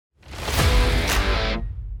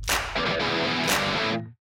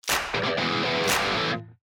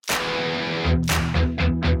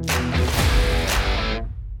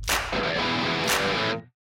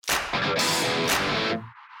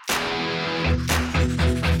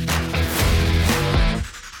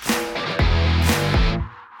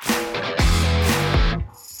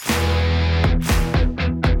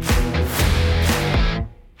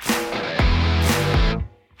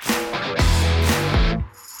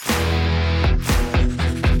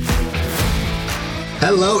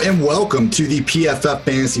Hello and welcome to the PFF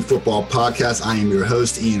Fantasy Football Podcast. I am your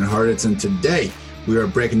host, Ian Hartitz, and today we are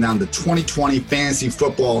breaking down the 2020 fantasy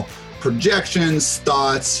football projections,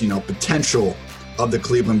 thoughts, potential of the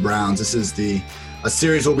Cleveland Browns. This is a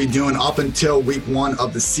series we'll be doing up until week 1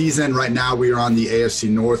 of the season. Right now we are on the AFC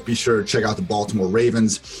North. Be sure to check out the Baltimore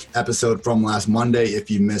Ravens episode from last Monday if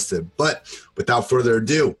you missed it. But without further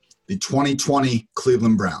ado, the 2020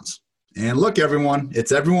 Cleveland Browns. And look, everyone,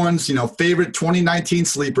 it's everyone's, favorite 2019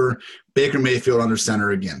 sleeper, Baker Mayfield under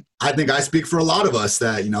center again. I think I speak for a lot of us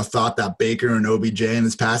that, thought that Baker and OBJ in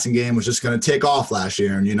this passing game was just going to take off last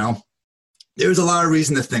year. And, there's a lot of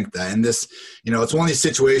reason to think that. And this, it's one of these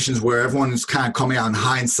situations where everyone is kind of coming out in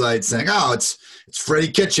hindsight saying, oh, it's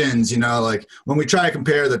Freddie Kitchens, like when we try to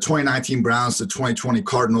compare the 2019 Browns to 2020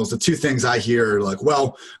 Cardinals, the two things I hear are like,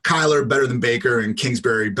 well, Kyler better than Baker and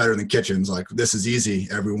Kingsbury better than Kitchens. Like, this is easy,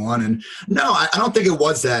 everyone. And no, I don't think it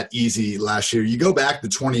was that easy last year. You go back to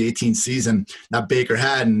the 2018 season that Baker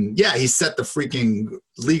had, and yeah, he set the freaking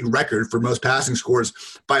league record for most passing scores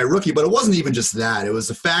by a rookie, but it wasn't even just that. It was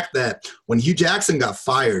the fact that when Hugh Jackson got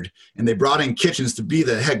fired and they brought in Kitchens to be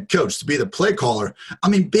the head coach, to be the play caller,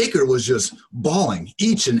 Baker was just balling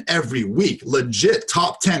each and every week, legit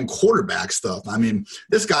top 10 quarterback stuff.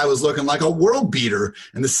 This guy was looking like a world beater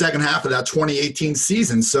in the second half of that 2018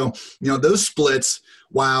 season. So, those splits,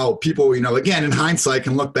 while people, again, in hindsight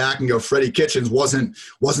can look back and go, Freddie Kitchens wasn't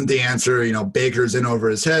the answer, Baker's in over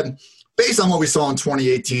his head. Based on what we saw in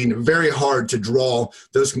 2018, very hard to draw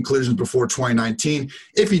those conclusions before 2019.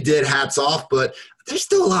 If he did, hats off, but there's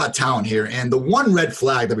still a lot of talent here. And the one red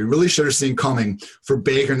flag that we really should have seen coming for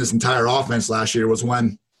Baker and this entire offense last year was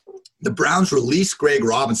when the Browns released Greg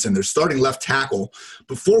Robinson, their starting left tackle,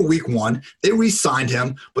 before week 1. They re-signed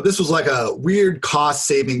him, but this was like a weird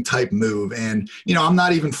cost-saving type move. And, I'm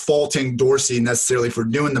not even faulting Dorsey necessarily for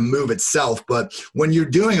doing the move itself, but when you're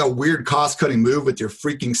doing a weird cost-cutting move with your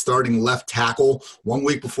freaking starting left tackle 1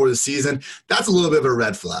 week before the season, that's a little bit of a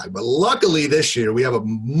red flag. But luckily this year, we have a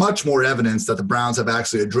much more evidence that the Browns have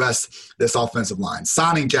actually addressed this offensive line.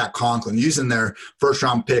 Signing Jack Conklin, using their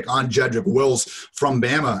first-round pick on Jedrick Wills from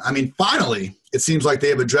Bama. Finally, it seems like they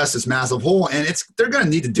have addressed this massive hole, and they're going to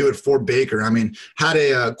need to do it for Baker. Had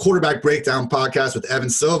a quarterback breakdown podcast with Evan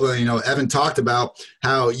Silva. Evan talked about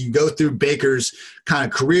how you go through Baker's kind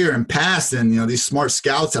of career and past, and, these smart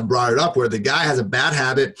scouts have brought it up where the guy has a bad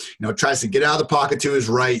habit, tries to get out of the pocket to his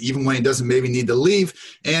right, even when he doesn't maybe need to leave.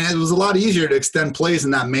 And it was a lot easier to extend plays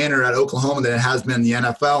in that manner at Oklahoma than it has been in the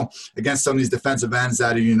NFL against some of these defensive ends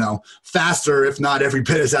that are, faster, if not every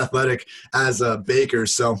bit as athletic as Baker.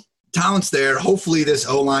 So, talent's there. Hopefully this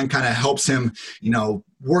O-line kind of helps him,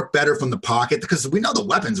 work better from the pocket because we know the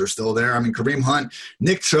weapons are still there. Kareem Hunt,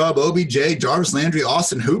 Nick Chubb, OBJ, Jarvis Landry,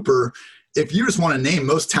 Austin Hooper. If you just want to name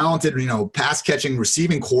most talented, pass-catching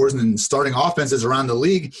receiving cores and starting offenses around the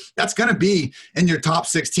league, that's going to be in your top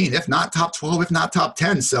 16, if not top 12, if not top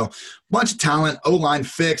 10. So bunch of talent, O-line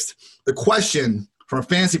fixed. The question from a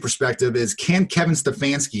fantasy perspective is, can Kevin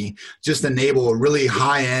Stefanski just enable a really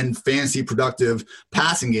high-end, fantasy productive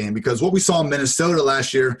passing game? Because what we saw in Minnesota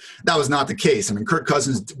last year, that was not the case. Kirk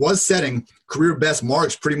Cousins was setting career best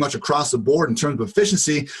marks pretty much across the board in terms of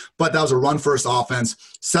efficiency, but that was a run-first offense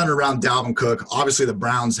centered around Dalvin Cook. Obviously, the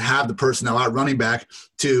Browns have the personnel at running back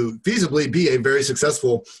to feasibly be a very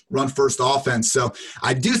successful run-first offense. So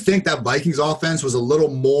I do think that Vikings offense was a little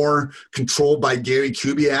more controlled by Gary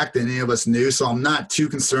Kubiak than any of us knew, so I'm not too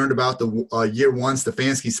concerned about the year 1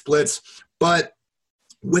 Stefanski splits. But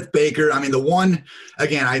with Baker, the one,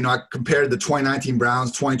 again, I compared the 2019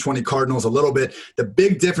 Browns, 2020 Cardinals a little bit. The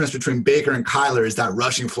big difference between Baker and Kyler is that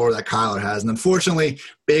rushing floor that Kyler has. And unfortunately,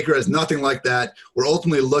 Baker has nothing like that. We're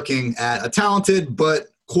ultimately looking at a talented but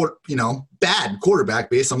bad quarterback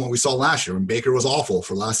based on what we saw last year. And Baker was awful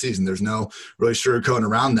for last season. There's no really sugarcoating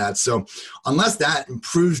around that. So unless that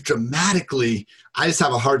improves dramatically, I just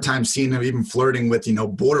have a hard time seeing him even flirting with,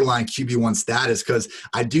 borderline QB1 status, because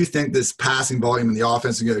I do think this passing volume in the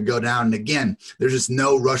offense is going to go down. And again, there's just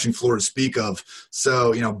no rushing floor to speak of.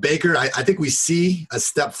 So, Baker, I think we see a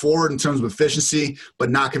step forward in terms of efficiency, but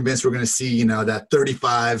not convinced we're going to see, that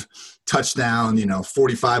 35 touchdown,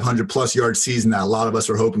 4,500 plus yard season that a lot of us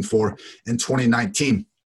were hoping for in 2019.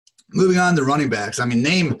 Moving on to running backs.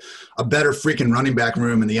 Name a better freaking running back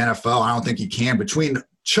room in the NFL. I don't think you can. Between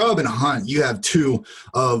Chubb and Hunt, you have two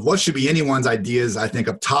of what should be anyone's ideas, I think,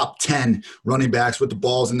 of top 10 running backs with the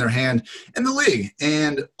balls in their hand in the league.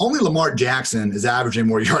 And only Lamar Jackson is averaging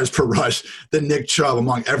more yards per rush than Nick Chubb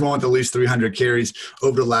among everyone with at least 300 carries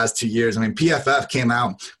over the last 2 years. I mean, PFF came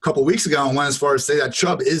out a couple weeks ago and went as far as to say that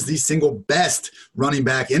Chubb is the single best running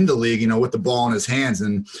back in the league, with the ball in his hands.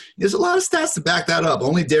 And there's a lot of stats to back that up.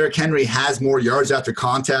 Only Derrick Henry has more yards after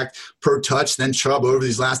contact per touch than Chubb over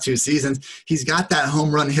these last 2 seasons. He's got that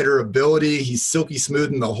home run hitter ability. He's silky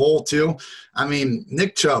smooth in the hole too. I mean,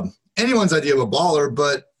 Nick Chubb, anyone's idea of a baller,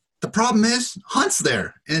 but the problem is Hunt's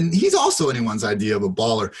there, and he's also anyone's idea of a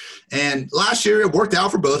baller. And last year, it worked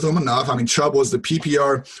out for both of them enough. I mean, Chubb was the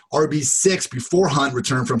PPR RB6 before Hunt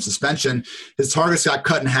returned from suspension. His targets got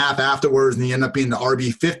cut in half afterwards, and he ended up being the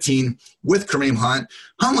RB15 with Kareem Hunt.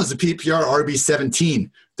 Hunt was the PPR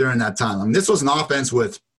RB17 during that time. I mean, this was an offense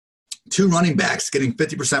with 2 running backs getting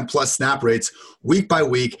 50% plus snap rates week by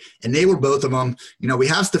week, and they were both of them. We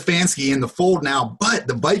have Stefanski in the fold now, but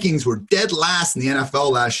the Vikings were dead last in the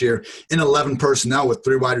NFL last year in 11 personnel with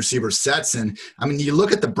 3 wide receiver sets. And, I mean, you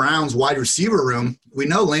look at the Browns wide receiver room, we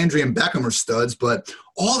know Landry and Beckham are studs, but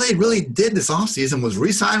all they really did this offseason was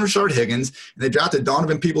re-sign Rashard Higgins, and they drafted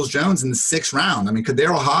Donovan Peoples-Jones in the 6th round. I mean,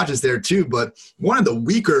 Kadarius Hodge is there too, but one of the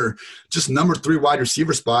weaker, just number 3 wide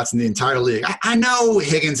receiver spots in the entire league. I know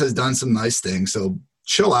Higgins has done some nice things, so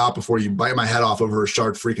chill out before you bite my head off over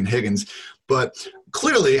Rashard freaking Higgins. But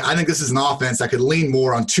clearly, I think this is an offense that could lean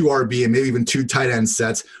more on 2 RB and maybe even 2 tight end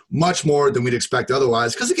sets, much more than we'd expect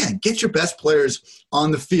otherwise. Because, again, get your best players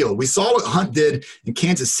on the field. We saw what Hunt did in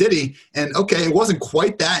Kansas City, and, okay, it wasn't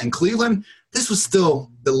quite that in Cleveland. This was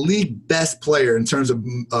still the league best player in terms of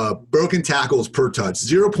broken tackles per touch,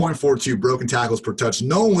 0.42 broken tackles per touch.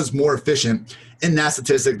 No one was more efficient in that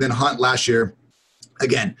statistic than Hunt last year.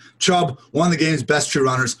 Again, Chubb, one of the game's best true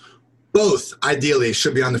runners. Both, ideally,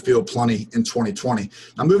 should be on the field plenty in 2020.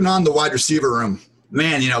 Now, moving on to the wide receiver room.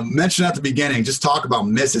 Man, mentioned at the beginning, just talk about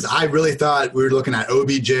misses. I really thought we were looking at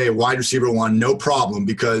OBJ, wide receiver 1, no problem,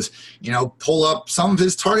 because, pull up some of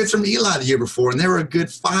his targets from Eli the year before, and there were a good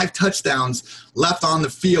 5 touchdowns left on the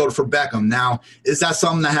field for Beckham. Now, is that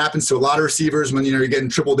something that happens to a lot of receivers when, you're getting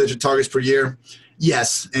triple-digit targets per year?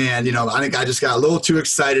 Yes, and, I think I just got a little too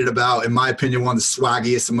excited about, in my opinion, one of the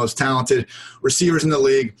swaggiest and most talented receivers in the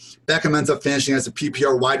league. Beckham ends up finishing as a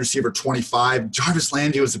PPR wide receiver 25. Jarvis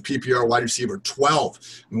Landry was a PPR wide receiver 12.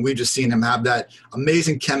 I mean, we've just seen him have that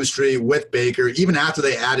amazing chemistry with Baker. Even after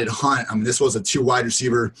they added Hunt, I mean, this was a 2 wide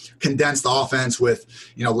receiver condensed offense with,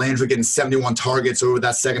 Landry getting 71 targets over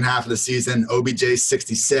that second half of the season, OBJ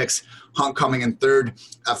 66, Hunt coming in 3rd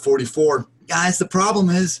at 44. Guys, the problem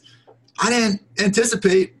is, I didn't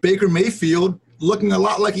anticipate Baker Mayfield looking a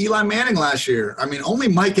lot like Eli Manning last year. I mean, only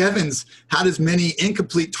Mike Evans had as many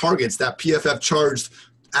incomplete targets that PFF charged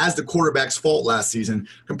as the quarterback's fault last season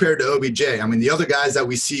compared to OBJ. I mean, the other guys that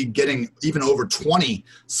we see getting even over 20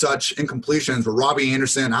 such incompletions were Robbie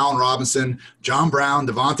Anderson, Allen Robinson, John Brown,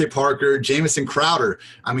 Devontae Parker, Jamison Crowder.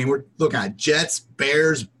 I mean, we're looking at Jets,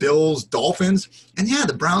 Bears, Bills, Dolphins, and yeah,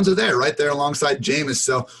 the Browns are there, right there alongside Jameis.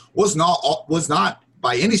 So was not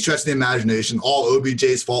by any stretch of the imagination, all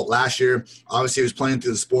OBJ's fault last year. Obviously, he was playing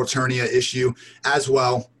through the sports hernia issue as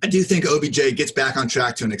well. I do think OBJ gets back on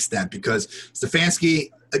track to an extent because Stefanski,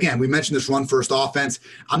 again, we mentioned this run-first offense.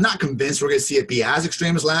 I'm not convinced we're going to see it be as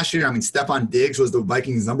extreme as last year. I mean, Stephon Diggs was the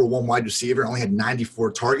Vikings' number 1 wide receiver, only had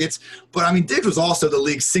 94 targets. But, I mean, Diggs was also the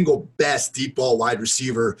league's single best deep ball wide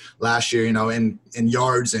receiver last year, in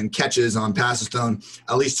yards and catches on passes thrown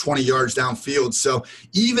at least 20 yards downfield. So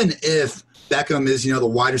even if Beckham is, the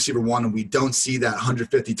wide receiver 1, and we don't see that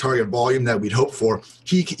 150 target volume that we'd hope for.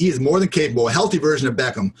 He is more than capable, a healthy version of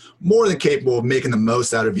Beckham, more than capable of making the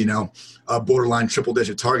most out of, borderline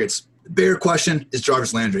triple-digit targets. The bigger question is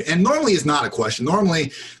Jarvis Landry. And normally it's not a question.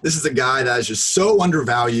 Normally, this is a guy that is just so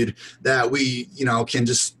undervalued that we, can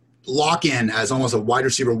just lock in as almost a wide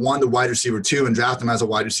receiver 1 to wide receiver 2 and draft him as a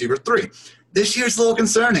wide receiver 3. This year's a little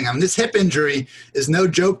concerning. I mean, this hip injury is no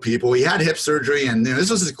joke, people. He had hip surgery, and this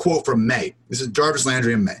was his quote from May. This is Jarvis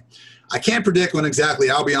Landry in May. I can't predict when exactly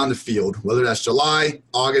I'll be on the field, whether that's July,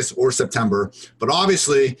 August, or September. But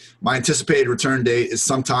obviously, my anticipated return date is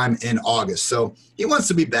sometime in August. So he wants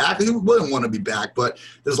to be back. Who wouldn't want to be back? But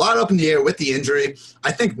there's a lot up in the air with the injury.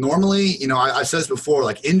 I think normally, I've said this before,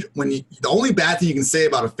 the only bad thing you can say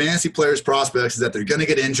about a fantasy player's prospects is that they're going to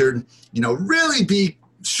get injured. Really be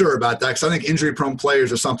sure about that, because I think injury-prone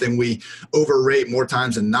players are something we overrate more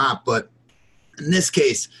times than not. But in this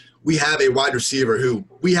case, we have a wide receiver who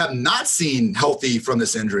we have not seen healthy from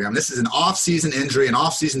this injury. I mean, this is an off-season injury, an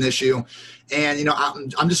off-season issue. And,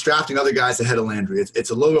 I'm just drafting other guys ahead of Landry. It's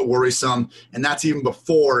a little bit worrisome, and that's even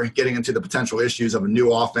before getting into the potential issues of a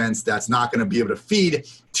new offense that's not going to be able to feed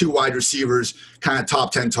two wide receivers kind of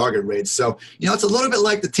top 10 target rates. So, it's a little bit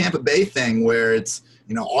like the Tampa Bay thing where it's,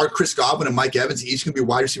 are Chris Godwin and Mike Evans each going to be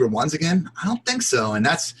wide receiver ones again? I don't think so. And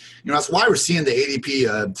that's why we're seeing the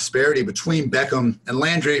ADP disparity between Beckham and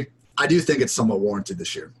Landry. I do think it's somewhat warranted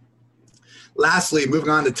this year. Lastly, moving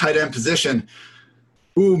on to tight end position.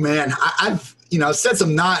 Ooh, man, I've said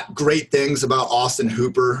some not great things about Austin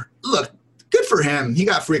Hooper. Look, good for him. He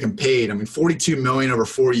got freaking paid. I mean, $42 million over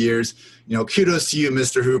 4 years. Kudos to you,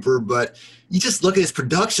 Mr. Hooper. But you just look at his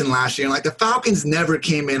production last year, and like the Falcons never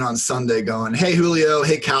came in on Sunday going, hey, Julio,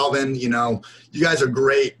 hey, Calvin, you guys are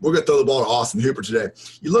great. We're going to throw the ball to Austin Hooper today.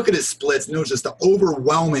 You look at his splits, and it was just the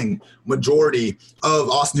overwhelming majority of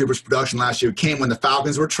Austin Hooper's production last year came when the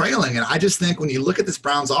Falcons were trailing. And I just think when you look at this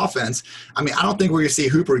Browns offense, I mean, I don't think we're going to see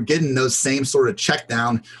Hooper getting those same sort of check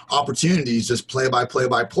down opportunities, just play by play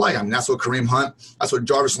by play. I mean, that's what Kareem Hunt, that's what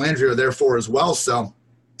Jarvis Landry are there for as well. So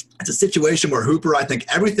it's a situation where Hooper, I think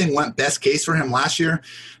everything went best case for him last year,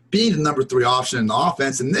 being the number 3 option in the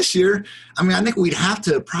offense. And this year, I mean, I think we'd have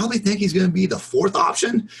to probably think he's going to be the 4th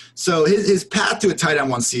option. So his path to a tight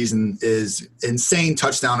end one season is insane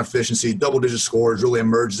touchdown efficiency, double-digit scores, really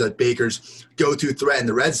emerges as Baker's go-to threat in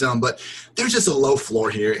the red zone. But there's just a low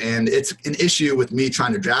floor here, and it's an issue with me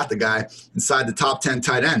trying to draft a guy inside the top 10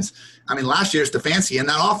 tight ends. I mean, last year, Stefanski in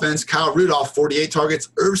that offense, Kyle Rudolph, 48 targets,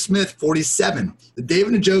 Irv Smith, 47. The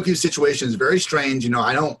David Njoku situation is very strange.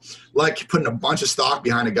 I don't like putting a bunch of stock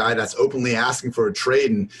behind a guy that's openly asking for a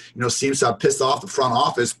trade and, seems to have pissed off the front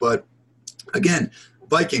office. But again,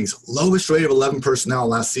 Vikings, lowest rate of 11 personnel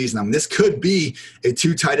last season. I mean, this could be a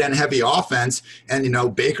 2 tight end heavy offense. And,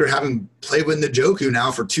 Baker having played with Njoku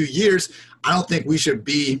now for 2 years, I don't think we should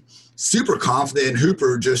be super confident in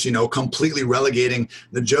Hooper just, completely relegating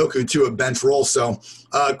Njoku to a bench role. So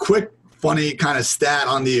quick, funny kind of stat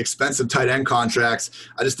on the expensive tight end contracts.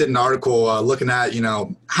 I just did an article looking at,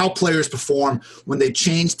 how players perform when they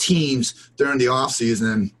change teams during the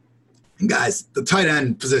offseason. And guys, the tight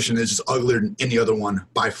end position is just uglier than any other one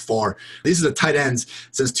by far. These are the tight ends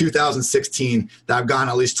since 2016 that have gotten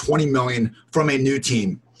at least $20 million from a new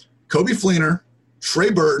team. Coby Fleener, Trey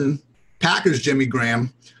Burton, Packers Jimmy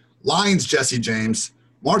Graham, Lions Jesse James,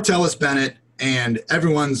 Martellus Bennett, and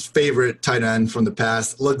everyone's favorite tight end from the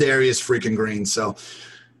past, Ladarius freaking Green. So,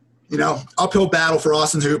 uphill battle for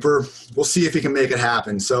Austin Hooper. We'll see if he can make it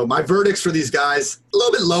happen. So my verdicts for these guys, a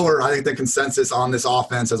little bit lower, I think, than consensus on this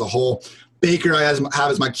offense as a whole. Baker I have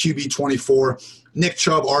as my QB 24. Nick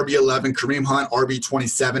Chubb, RB 11. Kareem Hunt, RB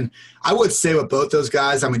 27. I would say with both those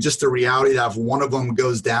guys, I mean, just the reality that if one of them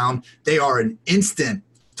goes down, they are an instant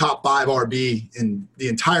top 5 RB in the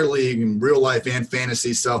entire league in real life and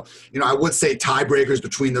fantasy. So, I would say tiebreakers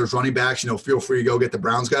between those running backs, feel free to go get the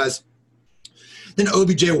Browns guys. Then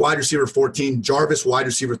OBJ, wide receiver 14, Jarvis, wide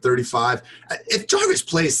receiver 35. If Jarvis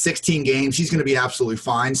plays 16 games, he's going to be absolutely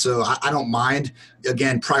fine. So I don't mind,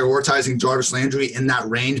 again, prioritizing Jarvis Landry in that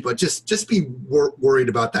range, but just be worried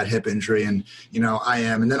about that hip injury. And, I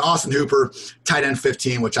am. And then Austin Hooper, tight end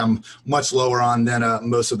 15, which I'm much lower on than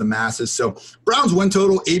most of the masses. So Browns win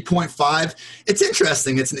total 8.5. It's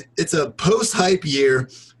interesting. It's a post-hype year.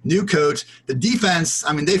 New coach, the defense,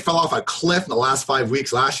 I mean, they fell off a cliff in the last 5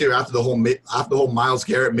 weeks last year after the whole Myles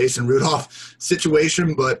Garrett, Mason Rudolph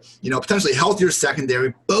situation, but, potentially healthier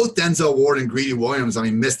secondary. Both Denzel Ward and Greedy Williams, I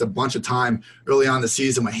mean, missed a bunch of time early on in the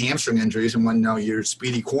season with hamstring injuries. And when you're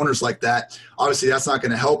speedy corners like that, obviously that's not going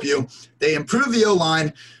to help you. They improved the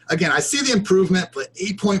O-line. Again, I see the improvement, but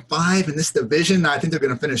 8.5 in this division, I think they're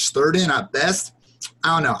going to finish 3rd in at best.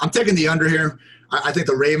 I don't know. I'm taking the under here. I think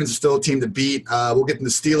the Ravens are still a team to beat. We'll get to the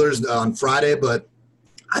Steelers on Friday, but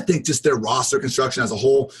I think just their roster construction as a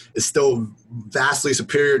whole is still vastly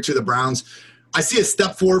superior to the Browns. I see a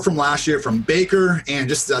step forward from last year from Baker, and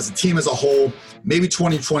just as a team as a whole, maybe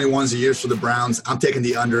 2021 is the years for the Browns. I'm taking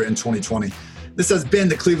the under in 2020. This has been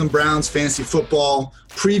the Cleveland Browns Fantasy Football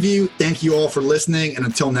Preview. Thank you all for listening, and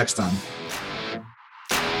until next time.